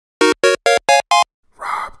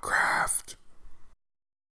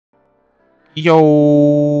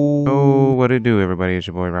Yo, what it do, everybody? It's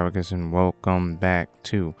your boy Robacus, and welcome back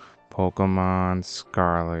to Pokemon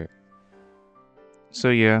Scarlet. So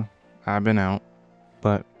yeah, I've been out,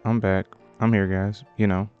 but I'm back. I'm here, guys.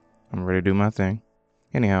 I'm ready to do my thing.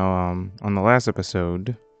 Anyhow, on the last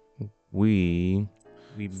episode, we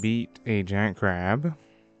beat a giant crab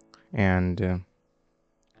and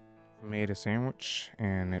made a sandwich,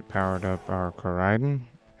 and it powered up our Koraidon.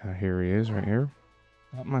 Here he is, right here.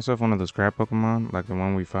 Got myself one of those crab Pokemon, like the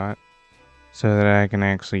one we fought, so that I can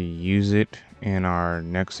actually use it in our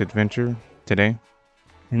next adventure today.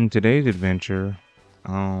 In today's adventure,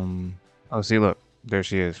 oh, see, look, there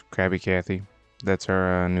she is, Krabby Kathy. That's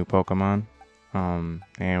our new Pokemon.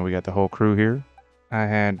 And we got the whole crew here. I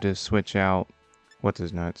had to switch out, what's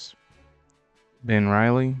his nuts? Ben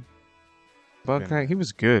Riley. Bugkite, he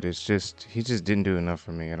was good. It's just, he just didn't do enough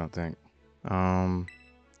for me, I don't think.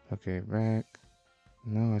 Okay, back.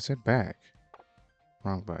 No, I said back.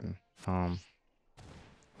 Wrong button.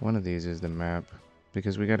 One of these is the map,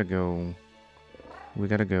 because we gotta go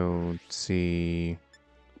see.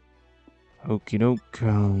 Okie doke.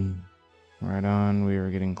 Right on, we are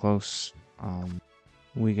getting close.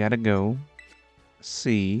 We gotta go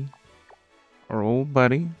see our old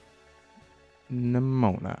buddy,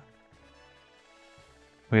 Nemona.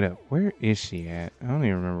 Wait up, where is she at? I don't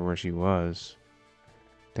even remember where she was.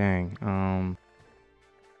 Dang,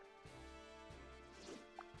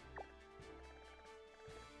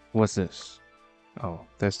 what's this? Oh,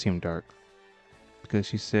 that's Team Dark. Because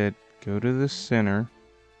she said, go to the center,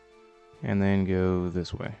 and then go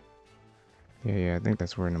this way. Yeah, I think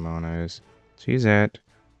that's where Nemona is. She's at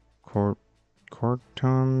Cortondo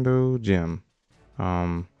Gym.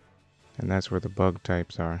 And that's where the bug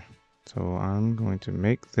types are. So I'm going to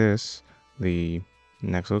make this the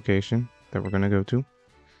next location that we're going to go to.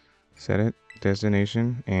 Set it,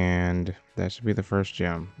 destination, and that should be the first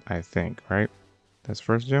gym, I think, right? That's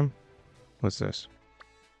first gym? What's this?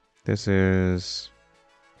 This is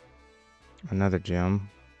another gym.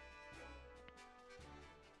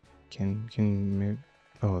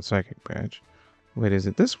 Oh, a psychic badge. Wait, is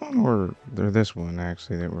it this one or this one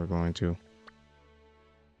actually that we're going to?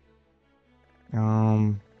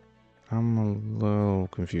 I'm a little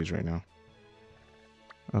confused right now.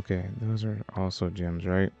 Okay, those are also gems,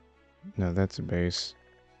 right? No, that's a base.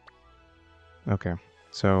 Okay,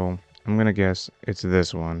 so I'm gonna guess it's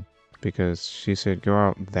this one because she said go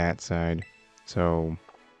out that side. So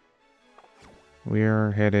we are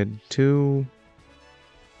headed to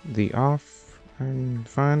the off and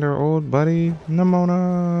find our old buddy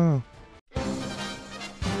Nemona,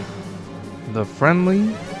 the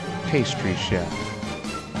friendly pastry chef.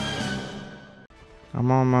 I'm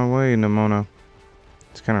on my way, Nemona.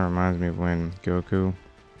 This kind of reminds me of when Goku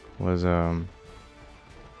was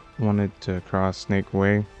wanted to cross Snake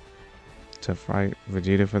Way to fight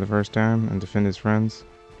Vegeta for the first time and defend his friends,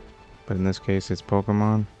 but in this case it's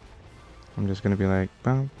Pokemon. I'm just gonna be like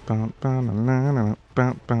okay,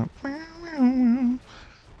 I'm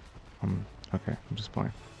just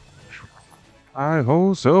playing. Hi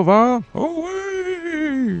ho, Silva!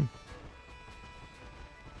 Away!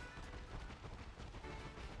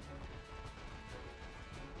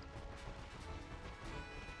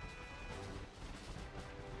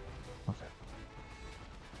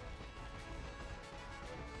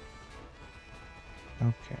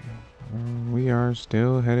 Okay, we are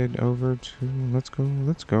still headed over to, let's go.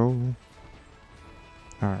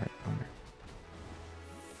 Alright.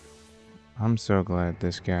 I'm so glad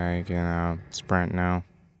this guy can sprint now,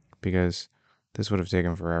 because this would have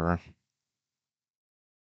taken forever.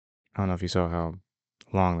 I don't know if you saw how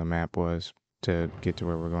long the map was to get to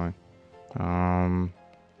where we're going.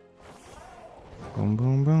 Boom,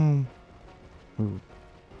 boom, boom. Ooh.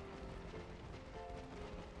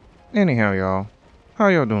 Anyhow, y'all, how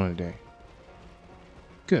y'all doing today?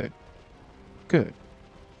 Good. Good.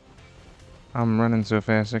 I'm running so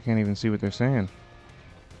fast I can't even see what they're saying.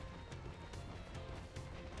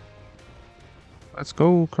 Let's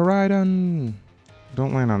go, Koraidon!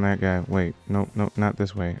 Don't land on that guy. Wait, nope, not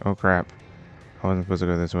this way. Oh crap. I wasn't supposed to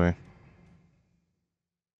go this way.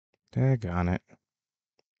 Daggone it.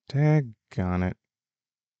 Daggone it.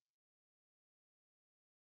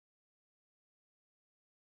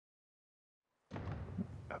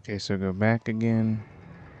 Okay, so go back again,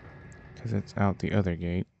 because it's out the other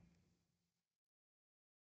gate.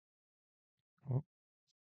 Oh.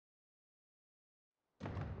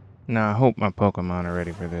 Now, I hope my Pokemon are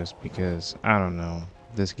ready for this, because, I don't know,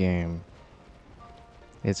 this game,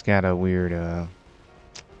 it's got a weird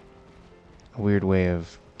way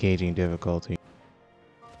of gauging difficulty.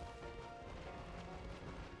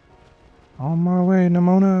 On my way,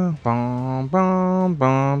 Nimona. Bum bum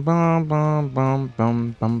bum bum bum bum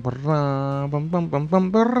bum bum bum bum bum bum bum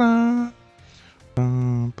bum.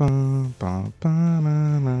 Bum bum bum bum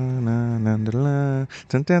na na na na la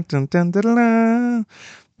dun dun dun dun dun la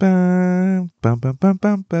bum bum bum bum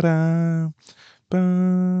bum ba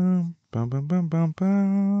bum bum bum bum bum bum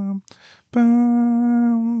bum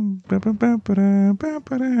bum bum bum ba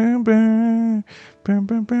bum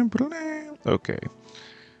bum bum bum. Okay.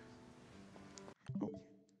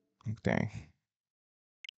 Dang.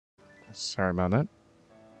 Sorry about that.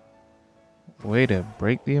 Way to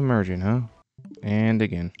break the immersion, huh? And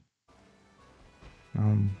again.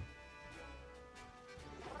 Those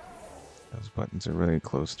buttons are really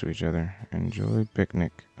close to each other. Enjoy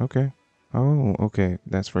picnic. Okay. Oh, okay.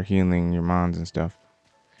 That's for healing your mons and stuff.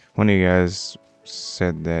 One of you guys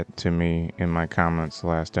said that to me in my comments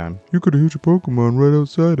last time. You could have hit your Pokemon right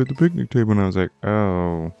outside at the picnic table. And I was like,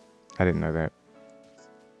 oh, I didn't know that.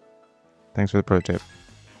 Thanks for the pro tip.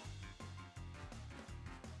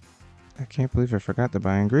 I can't believe I forgot to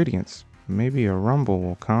buy ingredients. Maybe a rumble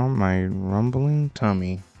will calm my rumbling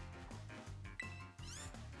tummy.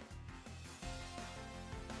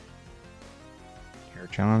 You're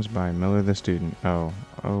challenged by Miller the student. Oh,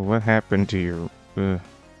 what happened to your...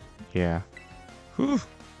 yeah. Oof.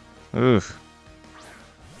 Oof.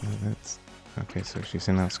 That's... Okay, so she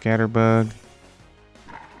sent out Scatterbug.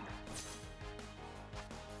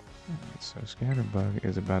 So Scatterbug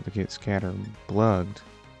is about to get Scatterblugged.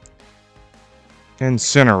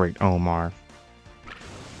 Incinerate, Omar.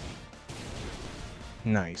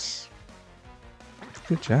 Nice.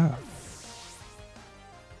 Good job.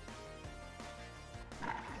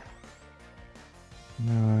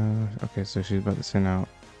 Okay, so she's about to send out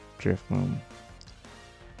Drifloon.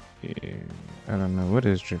 Yeah, I don't know. What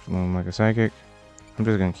is Drifloon? Like a psychic? I'm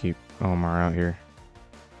just gonna keep Omar out here.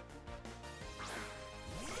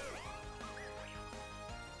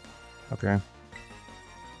 Okay.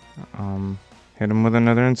 Hit him with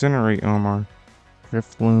another Incinerate, Omar.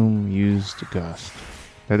 Drifloon used Gust.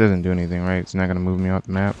 That doesn't do anything, right? It's not gonna move me off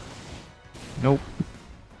the map. Nope.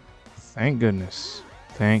 Thank goodness.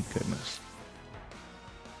 Thank goodness.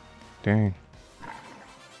 Dang.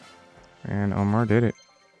 And Omar did it.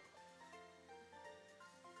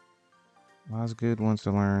 Osgood wants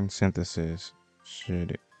to learn Synthesis.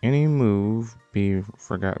 Should any move be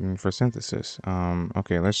forgotten for Synthesis?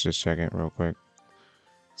 Okay, let's just check it real quick.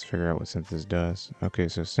 Let's figure out what Synthesis does. Okay,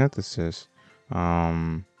 so Synthesis,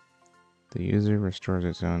 the user restores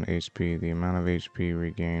its own HP. The amount of HP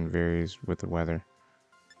regained varies with the weather.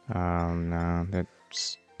 No,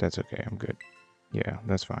 that's okay. I'm good. Yeah,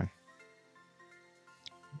 that's fine.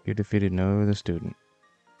 You defeated No the student.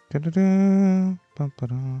 I'm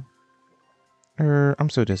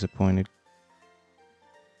so disappointed.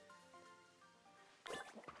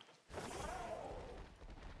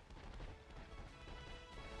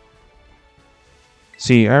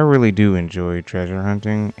 See, I really do enjoy treasure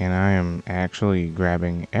hunting, and I am actually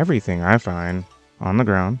grabbing everything I find on the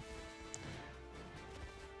ground.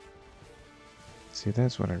 See,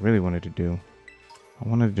 that's what I really wanted to do. I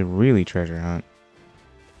wanted to really treasure hunt.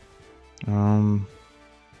 I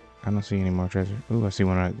don't see any more treasure. Ooh, I see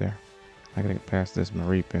one right there. I gotta get past this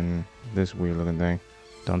Mareep and this weird looking thing.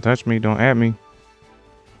 Don't touch me, don't at me.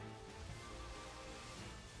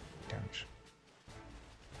 Gosh.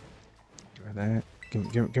 Give me that. Give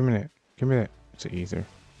me that. Give me that. It's an ether.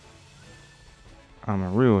 I'm a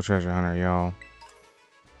real treasure hunter, y'all.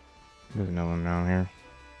 There's no one down here.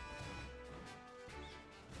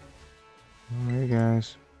 Alright,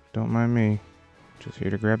 guys. Don't mind me. Just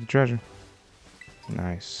here to grab the treasure.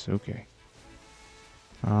 Nice. Okay.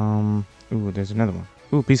 Ooh, there's another one.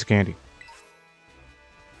 Ooh, piece of candy.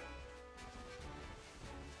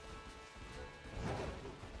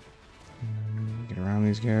 Get around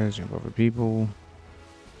these guys. Jump over people.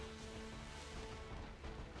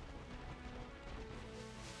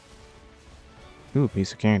 Ooh,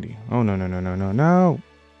 piece of candy. Oh, no, no, no, no, no, no!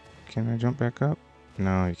 Can I jump back up?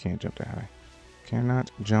 No, you can't jump that high.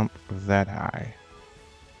 Cannot jump that high.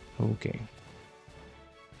 Okay.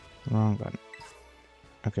 Wrong button.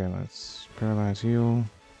 Okay, let's paralyze heal.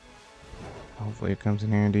 Hopefully it comes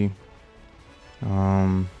in handy.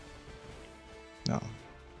 No. I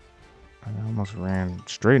almost ran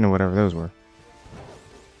straight into whatever those were.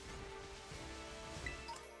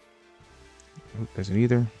 Oop, there's an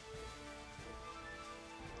ether.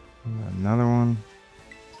 Another one.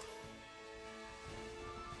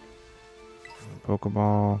 A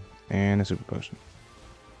Pokeball and a Super Potion.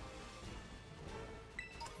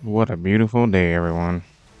 What a beautiful day, everyone.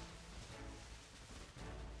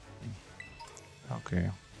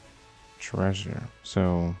 Okay. treasure.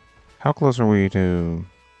 So, how close are we to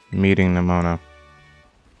meeting Nimona?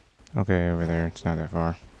 Okay, over there. It's not that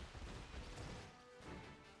far.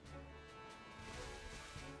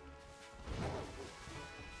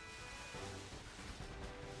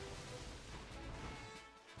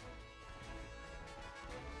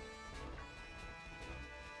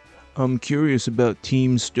 I'm curious about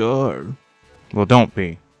Team Star. Well, don't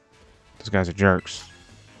be. Those guys are jerks.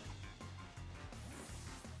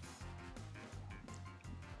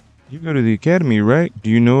 You go to the academy, right? Do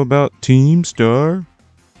you know about Team Star?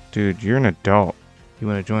 Dude, you're an adult. You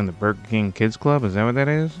want to join the Burger King Kids Club? Is that what that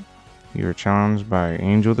is? You were challenged by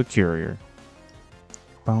Angel the Courier.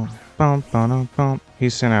 Bum, bum, bum, bum. He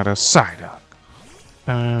sent out a Psyduck.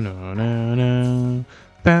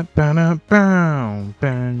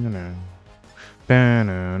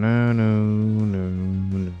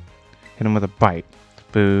 Hit him with a bite.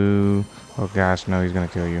 Boo. Oh gosh, no, he's gonna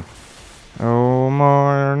kill you.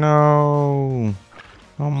 Omar, no.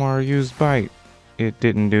 Omar used bite. It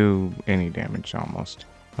didn't do any damage almost.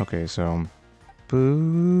 Okay, so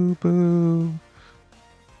boo boo.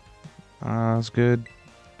 Osgood.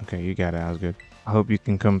 Okay, you got it, Osgood. I hope you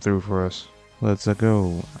can come through for us. Let's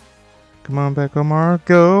go. Come on back, Omar.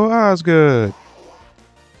 Go, Osgood.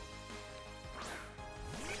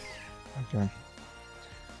 Okay.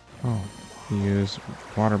 Oh, he used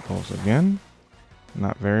water pulse again.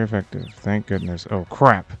 Not very effective. Thank goodness. Oh,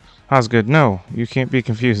 crap. Osgood, no. You can't be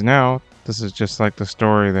confused now. This is just like the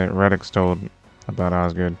story that Redix told about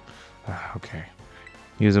Osgood. Okay.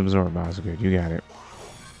 Use Absorb, Osgood. You got it.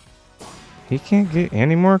 He can't get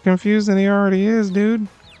any more confused than he already is, dude.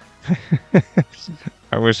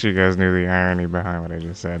 I wish you guys knew the irony behind what I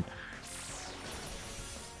just said.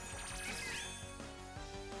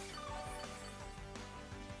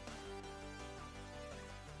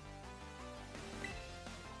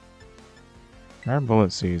 Our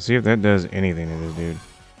bullet seed. See if that does anything to this dude.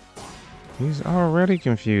 He's already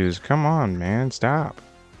confused. Come on, man. Stop.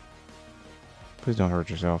 Please don't hurt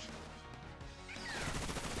yourself.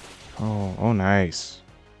 Oh, nice.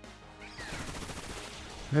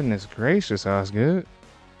 Goodness gracious, Osgood.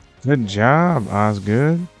 Good job,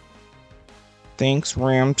 Osgood. Thanks,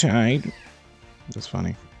 Ramtide. That's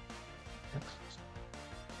funny.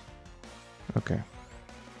 Okay.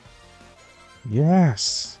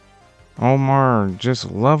 Yes. Omar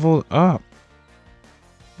just leveled up.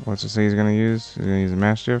 What's it say he's gonna use? He's gonna use a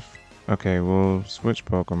Mastiff? Okay, we'll switch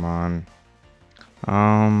Pokemon.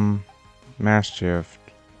 Mastiff.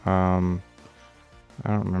 I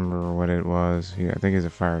don't remember what it was. I think he's a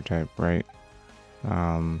fire type, right?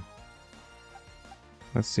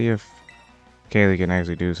 Let's see if Kaylee can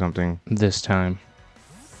actually do something this time.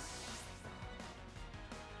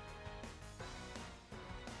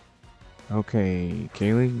 Okay,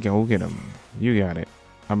 Kaylee, go get him. You got it.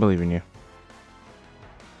 I believe in you.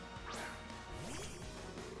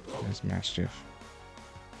 There's Mastiff.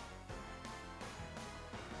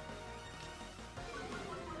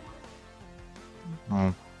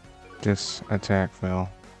 Oh, this attack fell.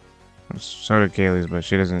 So did Kaylee's, but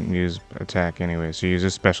she doesn't use attack anyway. She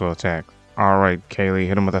uses special attack. Alright, Kaylee,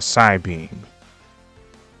 hit him with a Psybeam.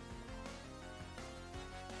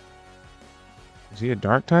 Is he a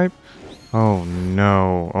dark type? Oh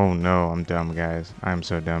no. Oh no, I'm dumb, guys. I'm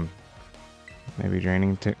so dumb. Maybe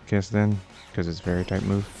Draining Kiss then? Because it's Fairy type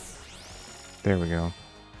move. There we go.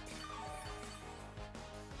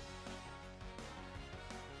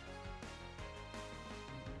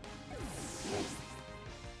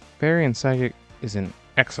 Fairy and Psychic is an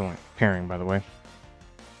excellent pairing, by the way.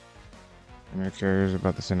 And your carrier's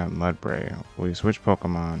about to send out Mudbray. Will you switch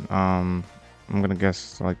Pokemon? I'm gonna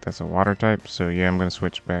guess like that's a water type, so yeah, I'm gonna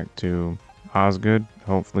switch back to Osgood.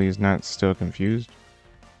 Hopefully he's not still confused.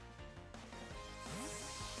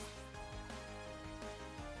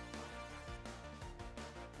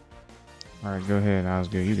 Alright, go ahead,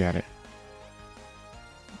 Osgood. You got it.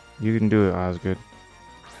 You can do it, Osgood.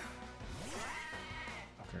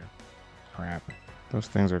 Okay. Crap. Those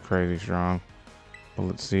things are crazy strong. But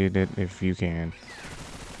let's see it if you can.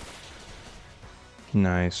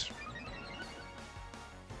 Nice.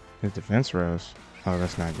 His defense rose. Oh,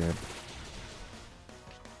 that's not good.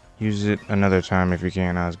 Use it another time if you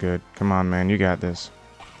can, Osgood. Come on, man. You got this.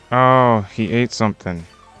 Oh, he ate something.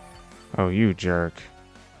 Oh, you jerk.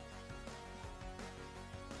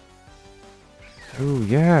 Ooh,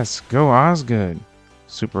 yes. Go Osgood.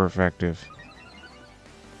 Super effective.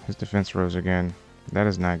 His defense rose again. That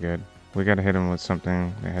is not good. We gotta hit him with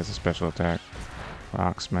something that has a special attack.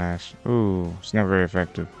 Rock Smash. Ooh, it's not very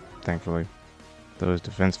effective, thankfully. Though his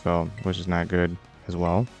defense fell, which is not good as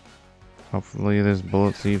well. Hopefully this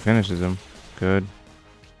bullet seed finishes him. Good.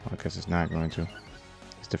 Well, I guess it's not going to.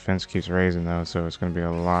 His defense keeps raising though, so it's going to be a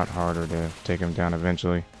lot harder to take him down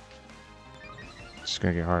eventually. It's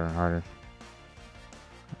going to get harder and harder.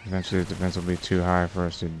 Eventually his defense will be too high for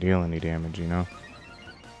us to deal any damage, you know?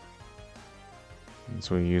 That's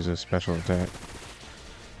why we use a special attack.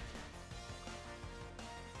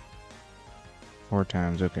 4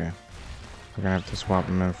 times, okay. We're gonna have to swap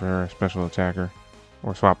him in for a special attacker.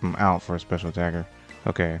 Or swap him out for a special attacker.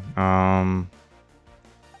 Okay, the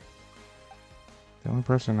only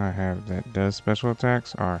person I have that does special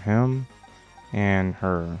attacks are him and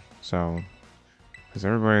her. So, because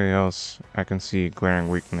everybody else, I can see glaring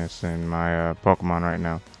weakness in my Pokemon right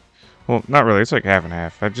now. Well, not really, it's like half and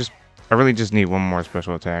half. I really just need one more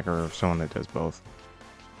special attacker or someone that does both.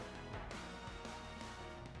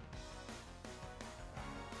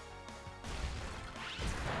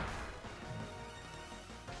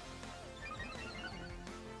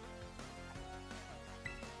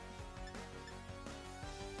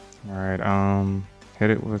 Alright,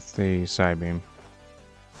 hit it with the side beam.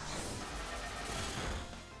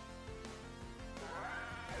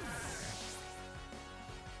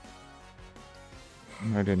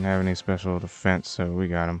 I didn't have any special defense, so we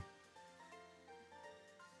got him.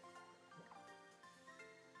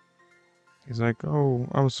 He's like, oh,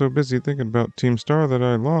 I was so busy thinking about Team Star that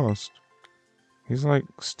I lost. He's like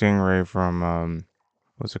Stingray from,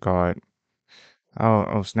 what's it called?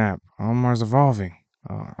 Oh snap. Omar's evolving.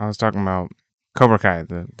 I was talking about Cobra Kai,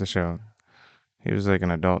 the show. He was like an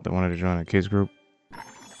adult that wanted to join a kids group.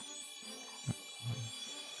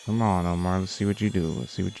 Come on, Omar, let's see what you do.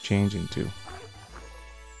 Let's see what you change into.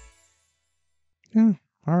 Yeah,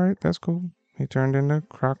 alright, that's cool. He turned into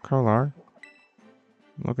Crocolar.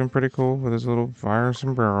 Looking pretty cool with his little fire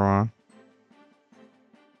sombrero on.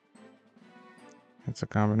 It's a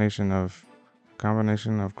combination of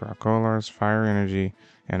Crocolar's fire energy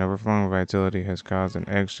and overflowing vitality has caused an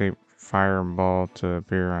egg-shaped fireball to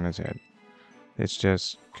appear on his head. It's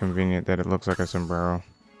just convenient that it looks like a sombrero.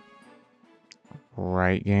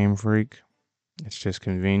 Right, Game Freak? It's just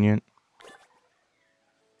convenient.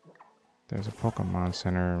 There's a Pokemon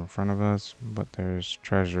Center in front of us, but there's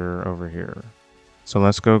treasure over here. So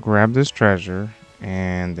let's go grab this treasure,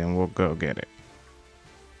 and then we'll go get it.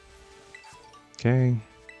 Okay,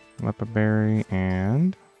 Lepa Berry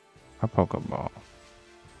and a Pokeball.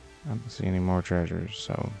 I don't see any more treasures,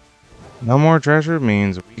 so... No more treasure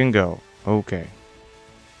means we can go. Okay.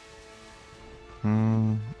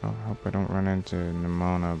 I hope I don't run into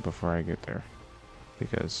Nimona before I get there.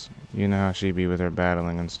 Because you know how she be with her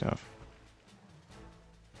battling and stuff.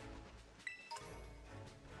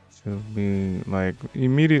 She'll be like,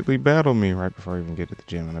 immediately battle me right before I even get to the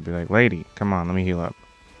gym. And I'll be like, lady, come on, let me heal up.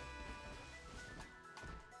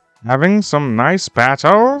 Having some nice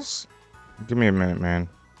battles? Give me a minute, man.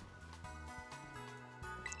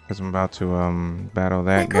 Because I'm about to battle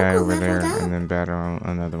that guy over there and then battle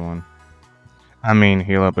another one. I mean,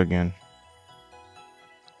 heal up again.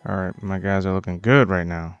 Alright, my guys are looking good right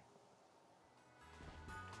now.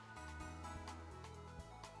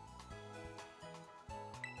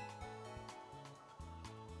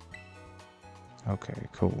 Okay,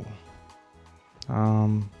 cool.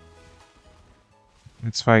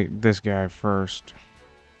 Let's fight this guy first.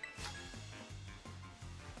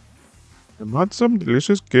 I bought some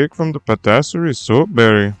delicious cake from the Pastry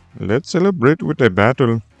soapberry. Let's celebrate with a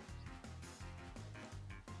battle.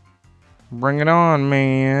 Bring it on,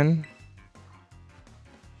 man.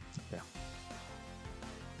 Yeah.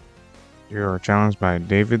 You are challenged by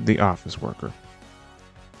David the office worker.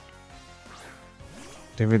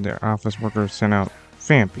 David the office worker sent out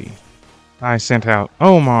Fampy. I sent out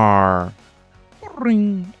Omar.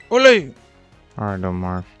 Ring. Ole. Alright,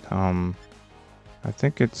 Omar. I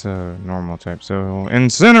think it's a normal type, so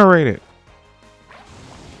incinerate it.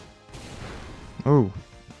 Oh,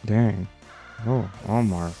 dang. Oh,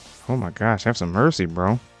 Omar. Oh my gosh, have some mercy,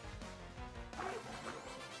 bro.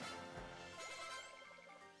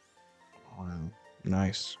 Wow,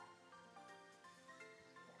 nice.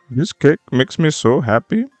 This cake makes me so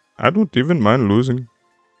happy. I don't even mind losing.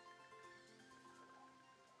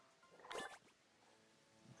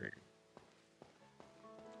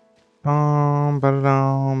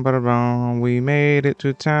 Ba-da-dum, ba-da-dum. We made it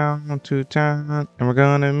to town, and we're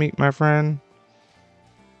gonna meet my friend.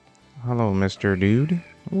 Hello, Mr. Dude.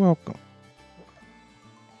 Welcome.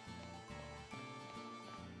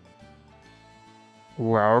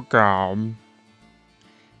 Welcome.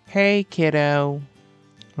 Hey, kiddo.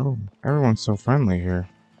 Oh, everyone's so friendly here.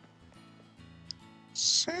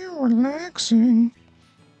 So relaxing.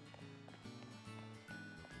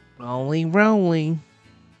 Roly, roly.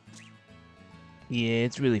 Yeah,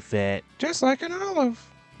 it's really fat. Just like an olive.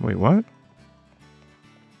 Wait, what?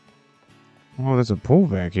 Oh, there's a pool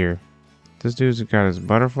back here. This dude's got his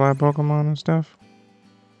butterfly Pokemon and stuff.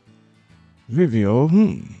 Vivio,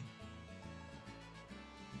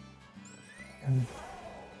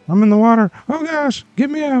 I'm in the water. Oh gosh,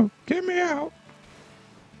 get me out. Get me out.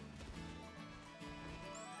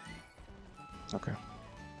 Okay.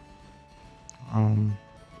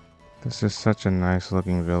 This is such a nice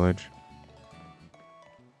looking village.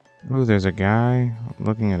 Ooh, there's a guy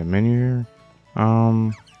looking at a menu here.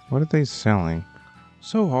 What are they selling?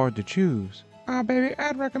 So hard to choose. Ah, baby,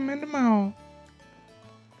 I'd recommend them all.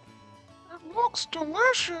 It looks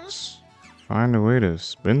delicious. Find a way to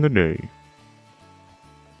spend the day.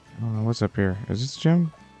 What's up here? Is this the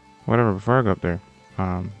gym? Whatever, before I go up there.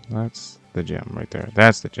 That's the gym right there.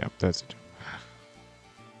 That's the gym. That's the gym.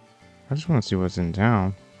 I just want to see what's in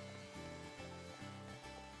town.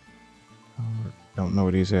 Don't know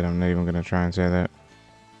what he said. I'm not even gonna try and say that.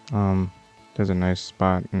 There's a nice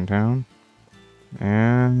spot in town.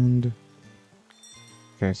 And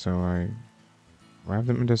okay, so I arrived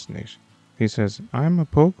at my destination. He says, I'm a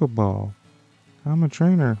Pokeball. I'm a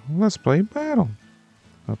trainer. Let's play battle.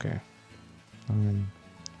 Okay.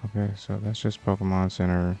 Okay, so that's just Pokemon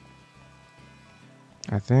Center.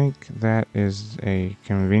 I think that is a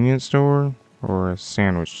convenience store or a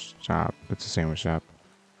sandwich shop. It's a sandwich shop.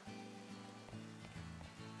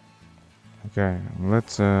 Okay,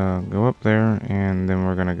 let's go up there and then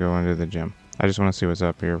we're gonna go into the gym. I just want to see what's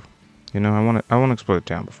up here. You know, I want to explore the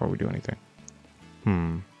town before we do anything.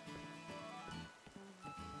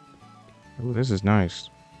 Oh, this is nice.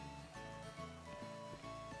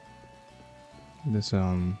 This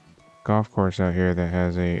golf course out here that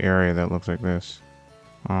has a area that looks like this.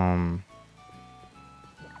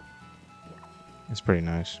 It's pretty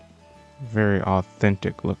nice. Very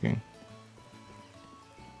authentic looking.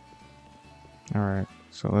 Alright,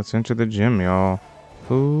 so let's enter the gym, y'all.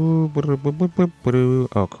 Oh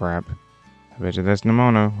crap. I bet you that's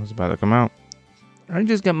Nemono. It's about to come out. I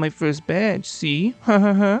just got my first badge, see? Ha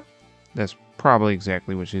ha ha. That's probably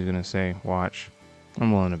exactly what she's gonna say. Watch.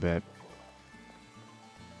 I'm willing to bet.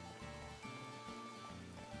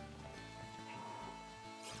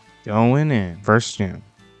 Going in. First gym.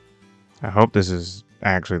 I hope this is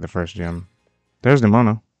actually the first gym. There's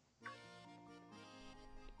Nemono.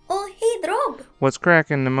 Oh, hey, Rob. What's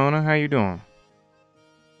cracking, Nemono? How you doing?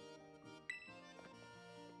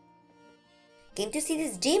 Came to see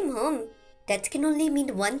this gym, huh? That can only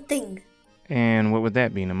mean one thing. And what would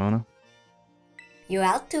that be, Nemono? You're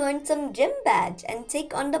out to earn some gym badge and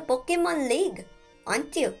take on the Pokemon League,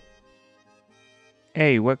 aren't you?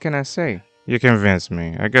 Hey, what can I say? You convinced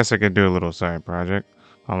me. I guess I could do a little side project,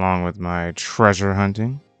 along with my treasure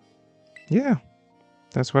hunting. Yeah,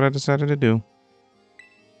 that's what I decided to do.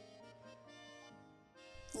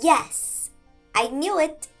 Yes, I knew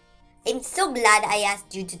it. I'm so glad I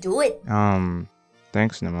asked you to do it.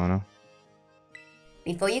 Thanks, Nemono.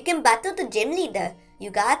 Before you can battle the gym leader, you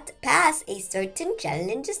got to pass a certain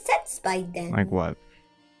challenge sets by them. Like what?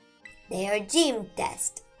 They are gym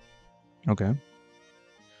tests. Okay.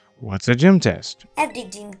 What's a gym test? Every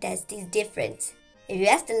gym test is different. If you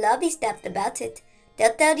ask the lobby staff about it,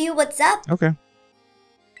 they'll tell you what's up. Okay.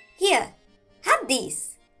 Here, have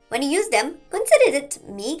these. When you use them, consider it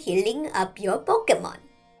me healing up your Pokemon.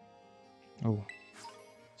 Oh.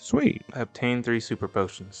 Sweet. I obtained 3 super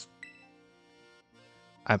potions.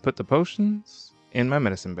 I put the potions in my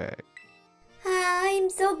medicine bag. I'm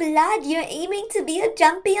so glad you're aiming to be a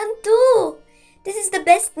champion too. This is the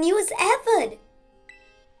best news ever.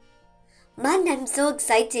 Man, I'm so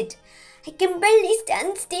excited. I can barely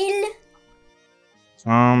stand still.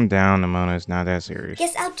 Calm down, Nemono. It's not that serious.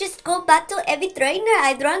 Guess I'll just go battle every trainer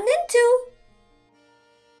I'd run into.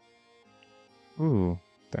 Ooh,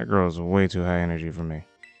 that girl's way too high energy for me.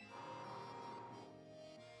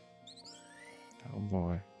 Oh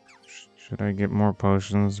boy. Should I get more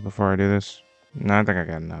potions before I do this? No, I think I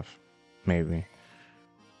got enough. Maybe.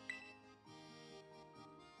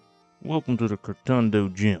 Welcome to the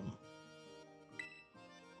Cortundo Gym.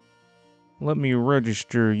 Let me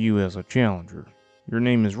register you as a challenger. Your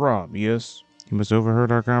name is Rob, yes? You must have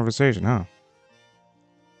overheard our conversation, huh?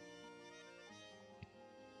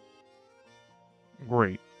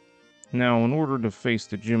 Great. Now, in order to face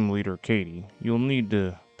the gym leader, Katie, you'll need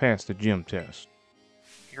to pass the gym test.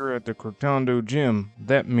 Here at the Cortundo Gym,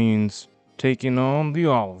 that means taking on the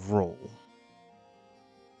olive roll.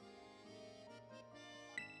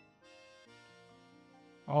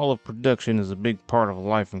 Olive production is a big part of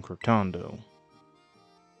life in Cortundo.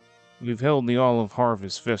 We've held the Olive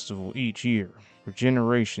Harvest Festival each year for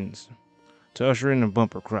generations to usher in the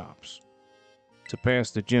bumper crops. To pass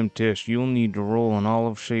the gym test, you'll need to roll an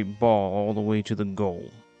olive-shaped ball all the way to the goal.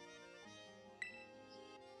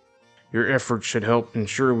 Your efforts should help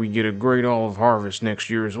ensure we get a great olive harvest next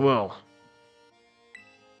year as well.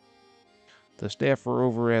 The staffer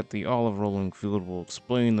over at the olive rolling field will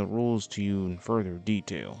explain the rules to you in further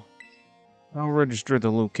detail. I'll register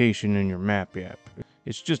the location in your map app.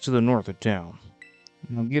 It's just to the north of town.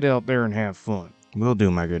 Now get out there and have fun. Will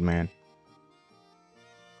do, my good man.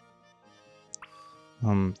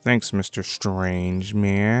 Thanks, Mr. Strange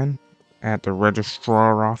Man. At the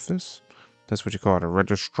registrar office. That's what you call it, a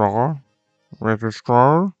registrar?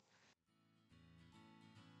 Registrar?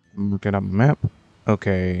 Look it up on the map.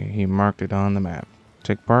 Okay, he marked it on the map.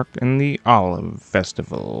 Take part in the Olive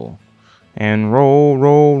Festival. And roll,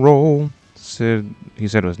 roll, roll. He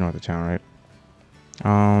said it was north of town, right?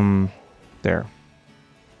 There.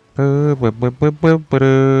 Skidum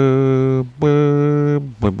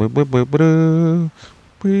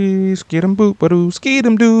boop badoo,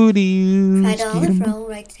 skidum doo doo. Try the olive roll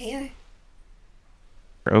right here.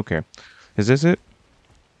 Okay. Is this it?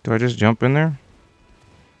 Do I just jump in there?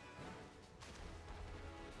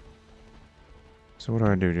 So what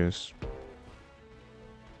do I do, just...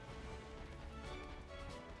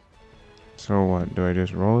 So what? Do I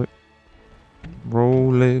just roll it?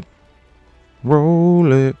 Roll it.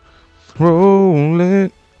 Roll it. Roll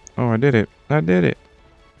it. Oh, I did it. I did it.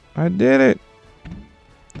 I did it.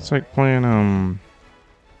 It's like playing,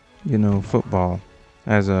 you know, football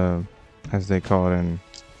as they call it in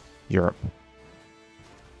Europe.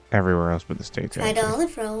 Everywhere else but the States. Try the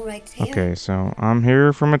olive roll right here. Okay, so I'm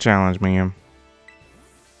here from a challenge, ma'am.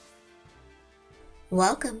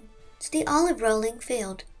 Welcome to the olive rolling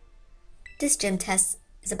field. This gym test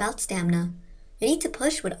is about stamina. You need to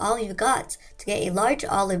push with all you've got to get a large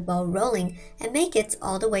olive ball rolling and make it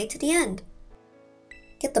all the way to the end.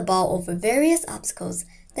 Get the ball over various obstacles,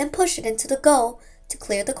 then push it into the goal to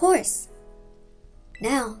clear the course.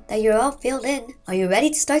 Now that you're all filled in, are you ready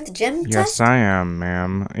to start the gym test? Yes, I am,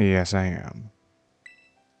 ma'am. Yes, I am.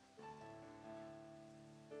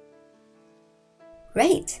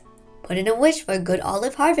 Great. Put in a wish for a good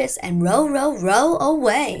olive harvest and row, row, row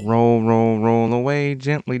away. Roll, roll, roll away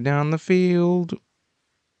gently down the field.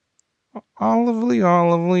 Olively,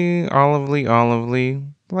 olively, olively, olively.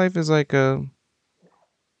 Life is like a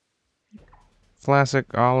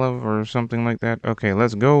classic olive or something like that. Okay,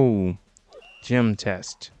 let's go. Gym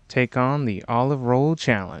test. Take on the olive roll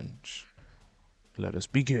challenge. Let us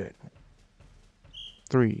begin.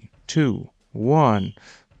 3, 2, 1.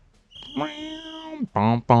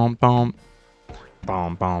 Bom, bom, bom.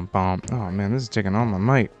 Bom, bom, bom. Oh man, this is taking all my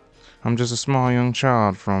might. I'm just a small young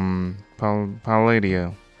child from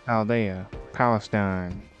Palladium, Aldea,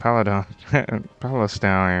 Palestine,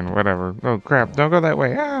 Palestine, whatever. Oh crap, don't go that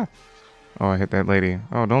way. Ah! Oh, I hit that lady.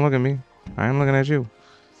 Oh, don't look at me. I am looking at you.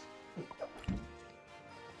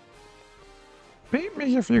 Beat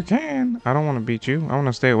me if you can. I don't want to beat you. I want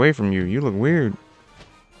to stay away from you. You look weird.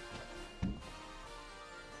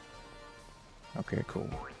 Okay, cool.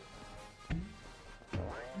 I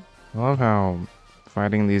love how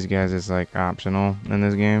fighting these guys is like optional in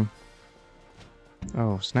this game.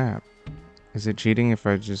 Oh, snap. Is it cheating if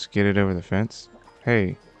I just get it over the fence?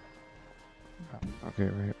 Hey. Okay,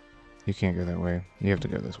 right. You can't go that way. You have to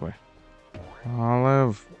go this way.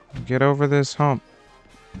 Olive, get over this hump.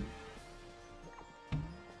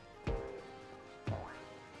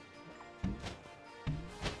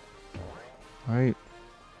 Right.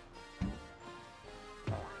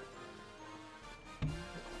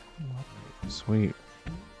 Sweet.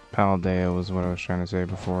 Paldea was what I was trying to say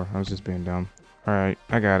before. I was just being dumb. Alright,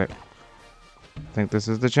 I got it. I think this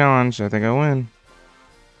is the challenge. I think I win.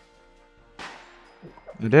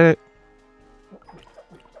 I did it.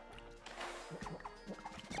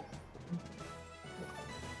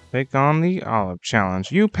 Take on the olive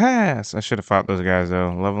challenge. You pass! I should have fought those guys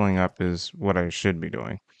though. Leveling up is what I should be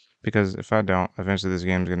doing. Because if I don't, eventually this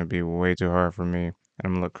game is going to be way too hard for me. And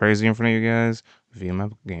I'm going to look crazy in front of you guys via my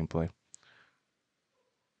gameplay.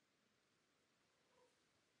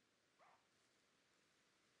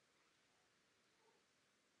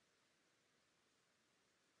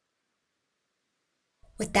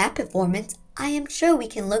 With that performance, I am sure we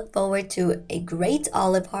can look forward to a great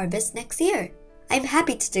olive harvest next year. I'm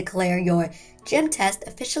happy to declare your gym test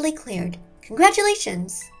officially cleared.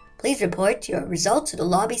 Congratulations! Please report your results to the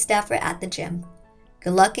lobby staffer at the gym.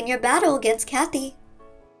 Good luck in your battle against Kathy.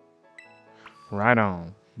 Right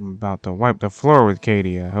on. I'm about to wipe the floor with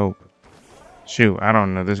Katie, I hope. Shoot, I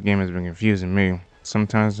don't know. This game has been confusing me.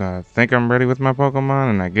 Sometimes I think I'm ready with my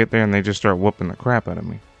Pokemon, and I get there and they just start whooping the crap out of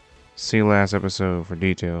me. See last episode for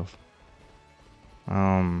details.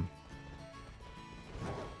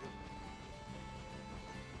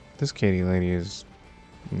 This Katie lady is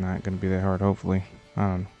not gonna be that hard, hopefully.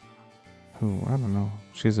 I don't know.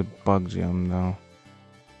 She's a bug gym, though.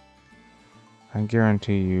 I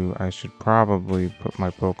guarantee you I should probably put my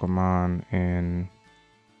Pokemon in...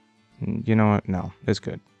 You know what? No, it's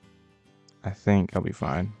good. I think I'll be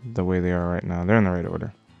fine the way they are right now. They're in the right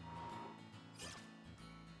order.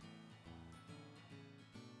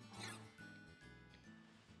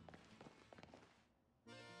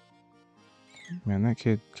 Man, that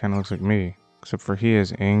kid kind of looks like me. Except for he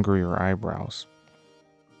has angrier eyebrows.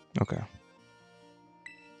 Okay.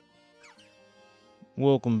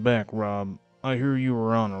 Welcome back, Rob. I hear you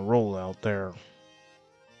were on a roll out there.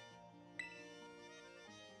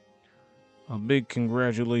 A big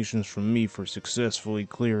congratulations from me for successfully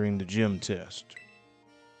clearing the gym test.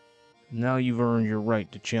 Now you've earned your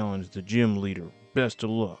right to challenge the gym leader. Best of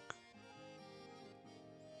luck.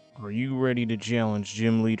 Are you ready to challenge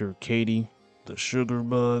gym leader Katie, the sugar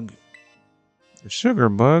bug? The sugar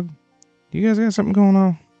bug? You guys got something going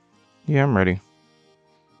on? Yeah, I'm ready.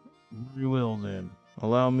 Very well then.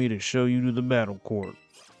 Allow me to show you to the battle court.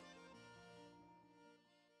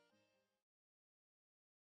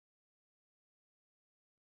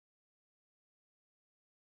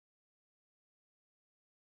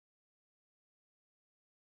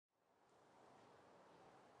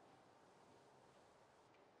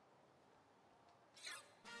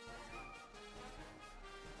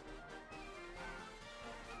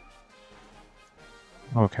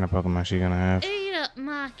 What kind of Pokemon is she gonna have? Eat up,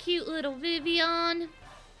 my cute little Vivian.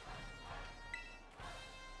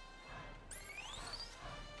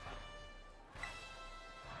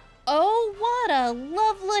 Oh, what a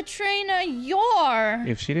lovely trainer you're!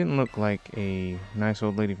 If she didn't look like a nice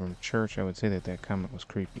old lady from church, I would say that comment was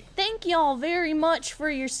creepy. Thank y'all very much for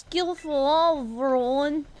your skillful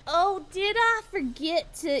overalling. Oh, did I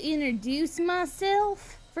forget to introduce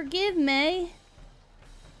myself? Forgive me.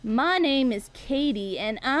 My name is Katie,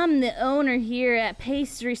 and I'm the owner here at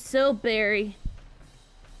Pastry Soapberry.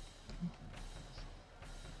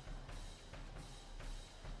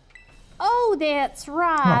 Oh, that's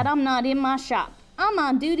right. I'm not in my shop. I'm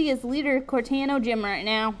on duty as leader of Cortano Gym right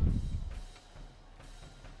now.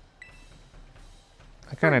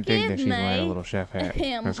 I kind of dig that Forgive she's wearing a me. little chef hat.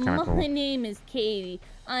 That's kind of My cool. name is Katie,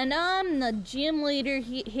 and I'm the gym leader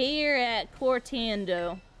here at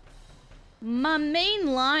Cortando. My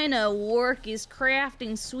main line of work is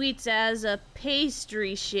crafting sweets as a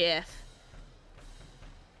pastry chef.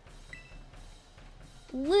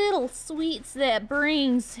 Little sweets that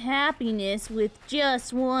brings happiness with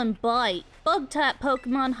just one bite. Bug-type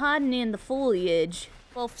Pokemon hiding in the foliage.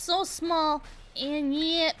 Both so small and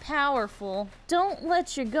yet powerful. Don't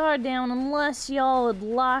let your guard down unless y'all would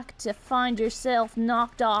like to find yourself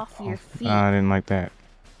knocked off your feet. I didn't like that.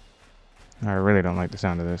 I really don't like the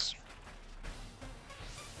sound of this.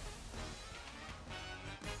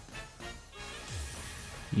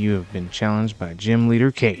 You have been challenged by Gym Leader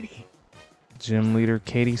Katie. Gym Leader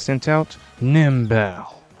Katie sent out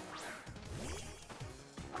Nimbel.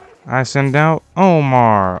 I send out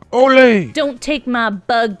Omar. Ole! Don't take my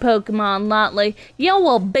bug Pokemon lightly. You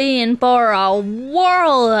will be in for a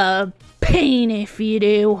world of pain if you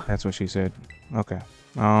do. That's what she said. Okay.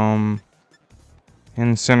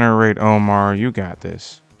 Incinerate Omar. You got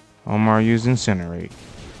this. Omar used Incinerate.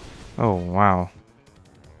 Oh, wow.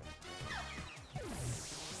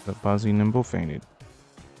 The Buzzy Nimble fainted.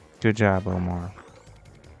 Good job, Omar.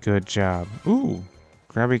 Good job. Ooh,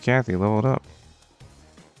 Grabby Cathy leveled up.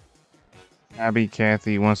 Grabby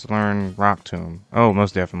Cathy wants to learn Rock Tomb. Oh,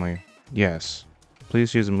 most definitely. Yes.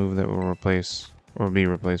 Please choose a move that will replace or be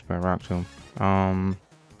replaced by Rock Tomb.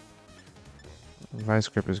 Vice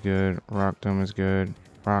Grip is good. Rock Tomb is good.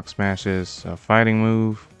 Rock Smash is a fighting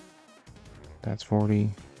move. That's 40.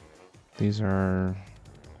 These are...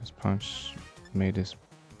 This punch made this...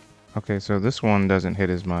 Okay, so this one doesn't hit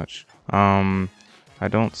as much. I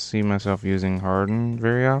don't see myself using Harden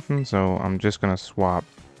very often, so I'm just gonna swap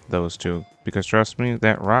those two. Because trust me,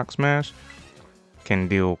 that Rock Smash can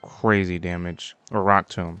deal crazy damage. Or Rock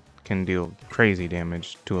Tomb can deal crazy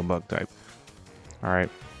damage to a bug type. Alright,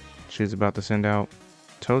 she's about to send out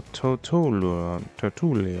Tortulia.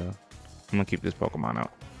 I'm gonna keep this Pokemon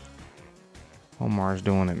out. Omar's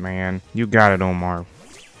doing it, man. You got it, Omar.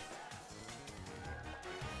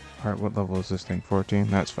 Alright, what level is this thing? 14?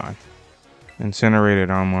 That's fine.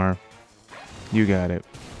 Incinerated Omar. You got it.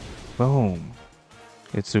 Boom.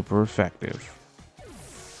 It's super effective.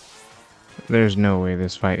 There's no way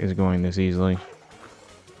this fight is going this easily.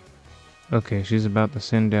 Okay, she's about to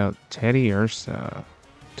send out Teddy Ursa.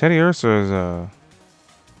 Teddy Ursa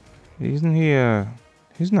is isn't he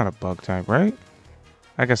he's not a bug type, right?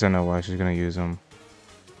 I guess I know why she's gonna use him.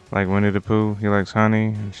 Like Winnie the Pooh, he likes honey,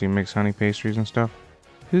 and she makes honey pastries and stuff.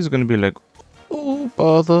 He's gonna be like, Oh,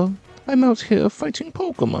 bother. I'm out here fighting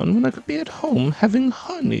Pokemon when I could be at home having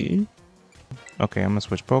honey. okay, I'm gonna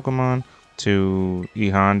switch Pokemon to E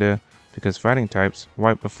Honda because fighting types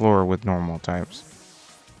wipe the floor with normal types.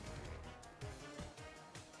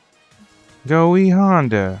 Go E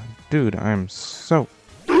Honda! Dude, I'm so...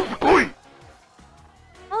 Oh,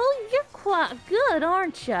 you're quite good,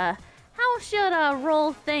 aren't ya? How should I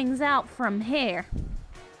roll things out from here?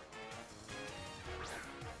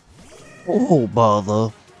 Oh,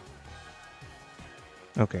 bother.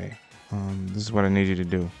 Okay, this is what I need you to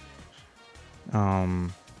do.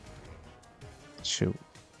 Shoot.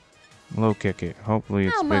 Low kick it. Hopefully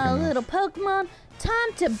it's Now, big my enough. little Pokemon,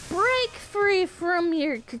 time to break free from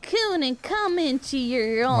your cocoon and come into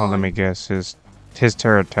your own. Oh, let me guess. His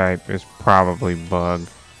Terra type is probably bug.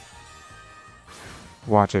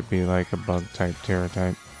 Watch it be like a bug type Terra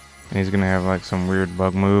type. And he's gonna have like some weird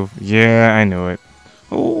bug move. Yeah, I knew it.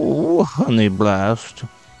 Oh, honey blast.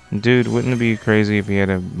 Dude, wouldn't it be crazy if he had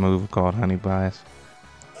a move called Honey Blast?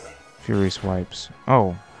 Fury swipes.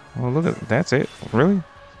 Oh, well look at that's it. Really?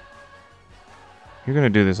 You're gonna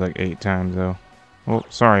do this like 8 times though. Oh,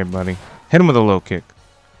 sorry, buddy. Hit him with a low kick.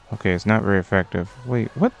 Okay, it's not very effective. Wait,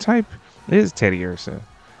 what type is Teddy Ursa?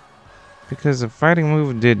 Because the fighting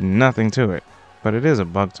move did nothing to it. But it is a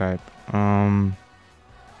bug type. Do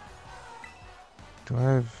I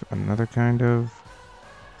have another kind of...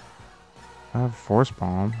 I have Force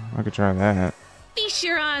Palm. I could try that. Feast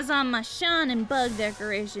your eyes on my shining bug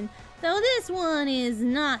decoration, though this one is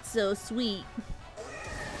not so sweet.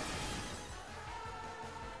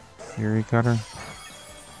 Fury Cutter.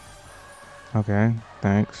 Okay,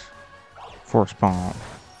 thanks. Force Palm.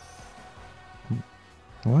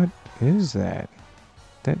 What is that?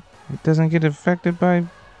 That it doesn't get affected by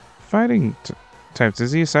fighting types.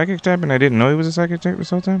 Is he a psychic type and I didn't know he was a psychic type this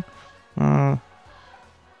whole time?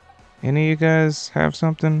 Any of you guys have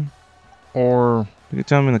something? Or you can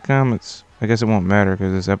tell me in the comments. I guess it won't matter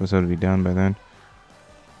because this episode will be done by then.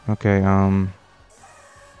 Okay, I'm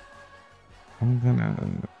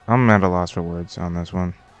at a loss for words on this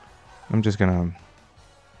one. I'm just gonna...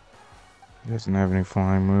 He doesn't have any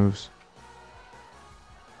flying moves.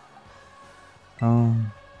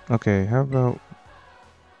 Okay, how about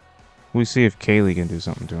we see if Kaylee can do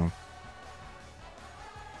something to him.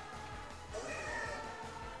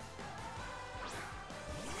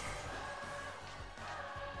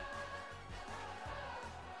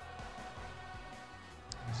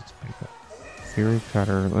 Fury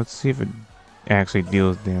Cutter. Let's see if it actually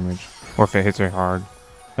deals damage. Or if it hits her hard.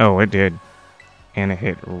 Oh, it did. And it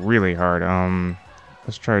hit really hard.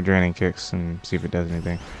 Let's try Draining Kicks and see if it does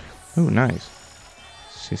anything. Ooh, nice.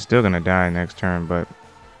 She's still gonna die next turn, but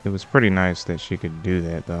it was pretty nice that she could do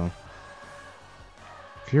that, though.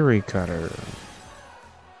 Fury Cutter.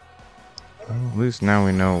 Well, at least now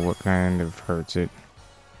we know what kind of hurts it.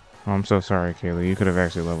 Oh, I'm so sorry, Kaylee. You could have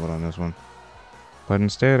actually leveled on this one. But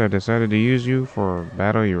instead, I decided to use you for a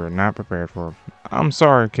battle you were not prepared for. I'm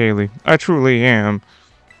sorry, Kaylee. I truly am.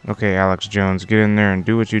 Okay, Alex Jones, get in there and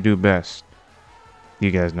do what you do best.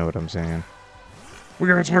 You guys know what I'm saying. We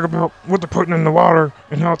gotta talk about what they're putting in the water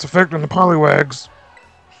and how it's affecting the Poliwags.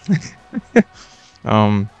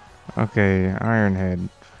 Okay, Ironhead.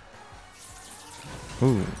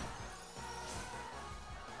 Ooh.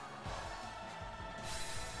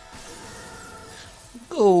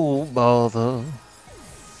 Oh, bother.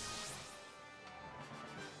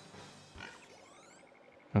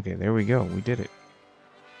 Okay, there we go. We did it.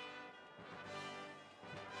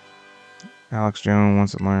 Alex Jones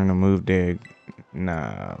wants to learn to move dig.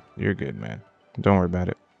 Nah, you're good, man. Don't worry about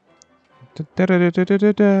it.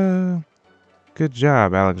 Da-da-da-da-da-da. Good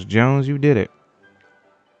job, Alex Jones. You did it.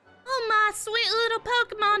 Oh, my sweet little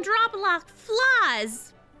Pokemon drop like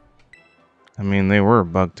flies. I mean, they were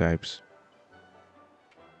bug types.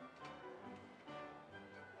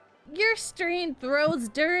 Your strength rose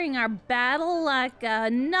during our battle like a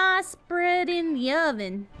nice bread in the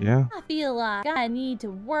oven. Yeah. I feel like I need to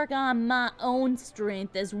work on my own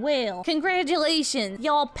strength as well. Congratulations,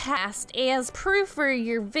 y'all passed. As proof for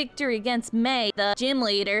your victory against May, the gym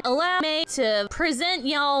leader, allow me to present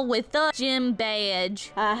y'all with the gym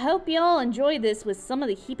badge. I hope y'all enjoy this with some of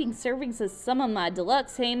the heaping servings of some of my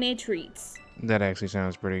deluxe handmade treats. That actually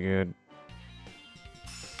sounds pretty good.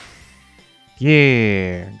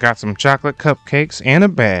 Yeah, got some chocolate cupcakes and a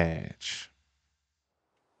badge.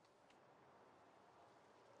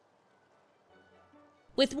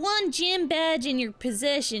 With one gym badge in your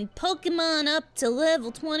possession, Pokemon up to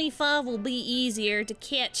level 25 will be easier to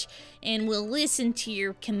catch and will listen to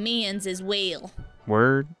your commands as well.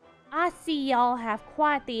 Word? I see y'all have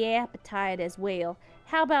quite the appetite as well.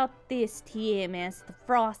 How about this TM as the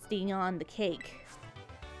frosting on the cake?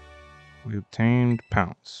 We obtained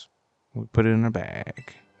Pounce. We put it in a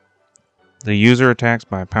bag. The user attacks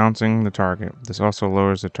by pouncing the target. This also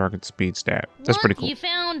lowers the target's speed stat. That's pretty cool. Once you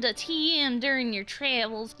found a TM during your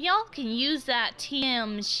travels, y'all can use that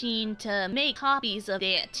TM machine to make copies of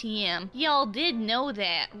that TM. Y'all did know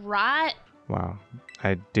that, right? Wow.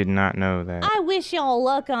 I did not know that. I wish y'all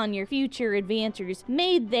luck on your future adventures.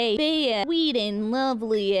 May they be as sweet and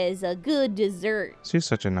lovely as a good dessert. She's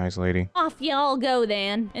such a nice lady. Off y'all go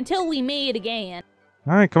then, until we meet again.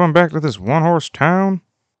 I ain't coming back to this one-horse town.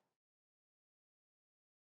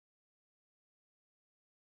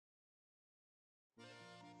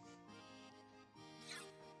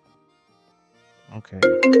 Okay.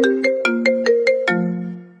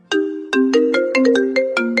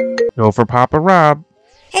 Go for Papa Rob.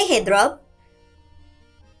 Hey, Rob.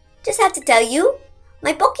 Just have to tell you,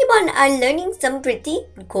 my Pokemon are learning some pretty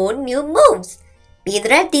cool new moves. Be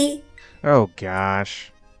ready. Oh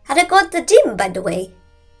gosh. How'd it go at the gym, by the way?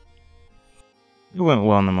 It went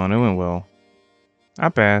well, Nimona. It went well. I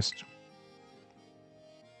passed.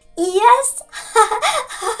 Yes.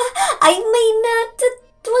 I mean,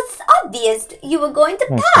 it was obvious you were going to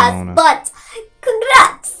Thanks, pass, Nimona. but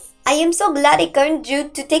congrats. I am so glad I encouraged you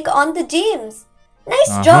to take on the gyms.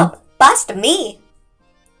 Nice job. Past me.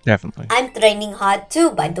 Definitely. I'm training hard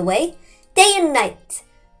too, by the way. Day and night.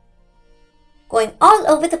 Going all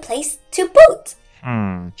over the place to boot.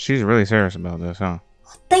 She's really serious about this, huh?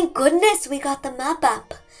 Thank goodness we got the map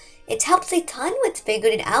app. It helps a ton with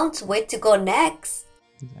figuring out where to go next.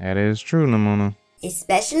 That is true, Nimona.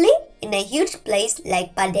 Especially in a huge place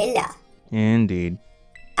like Padella. Indeed.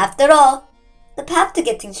 After all, the path to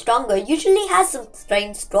getting stronger usually has some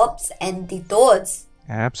strange drops and detours.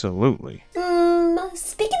 Absolutely.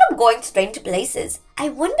 Speaking of going strange places, I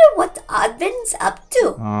wonder what Advin's up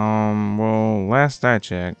to. Well, last I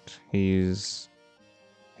checked, he's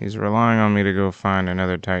relying on me to go find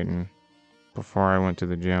another Titan before I went to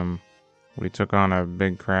the gym. We took on a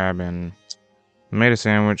big crab and made a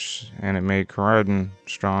sandwich, and it made Corridon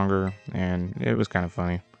stronger, and it was kind of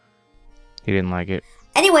funny. He didn't like it.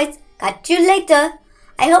 Anyways, catch you later.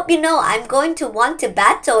 I hope you know I'm going to want to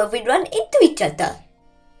battle if we run into each other.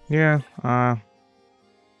 Yeah, I'm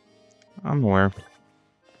aware.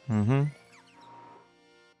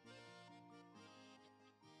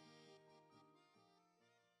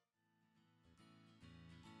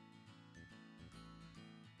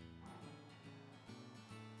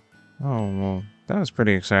 Oh, well, that was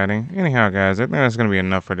pretty exciting. Anyhow, guys, I think that's going to be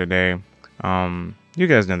enough for today. You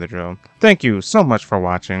guys know the drill. Thank you so much for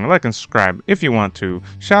watching. Like and subscribe if you want to.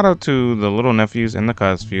 Shout out to the little nephews and the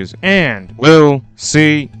cuz-fews. And we'll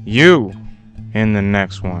see you in the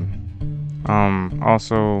next one.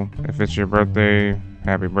 Also, if it's your birthday,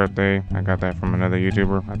 happy birthday. I got that from another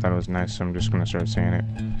YouTuber. I thought it was nice, so I'm just going to start saying it.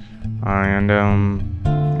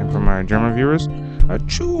 And for my German viewers,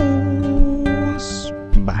 choose.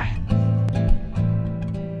 Bye.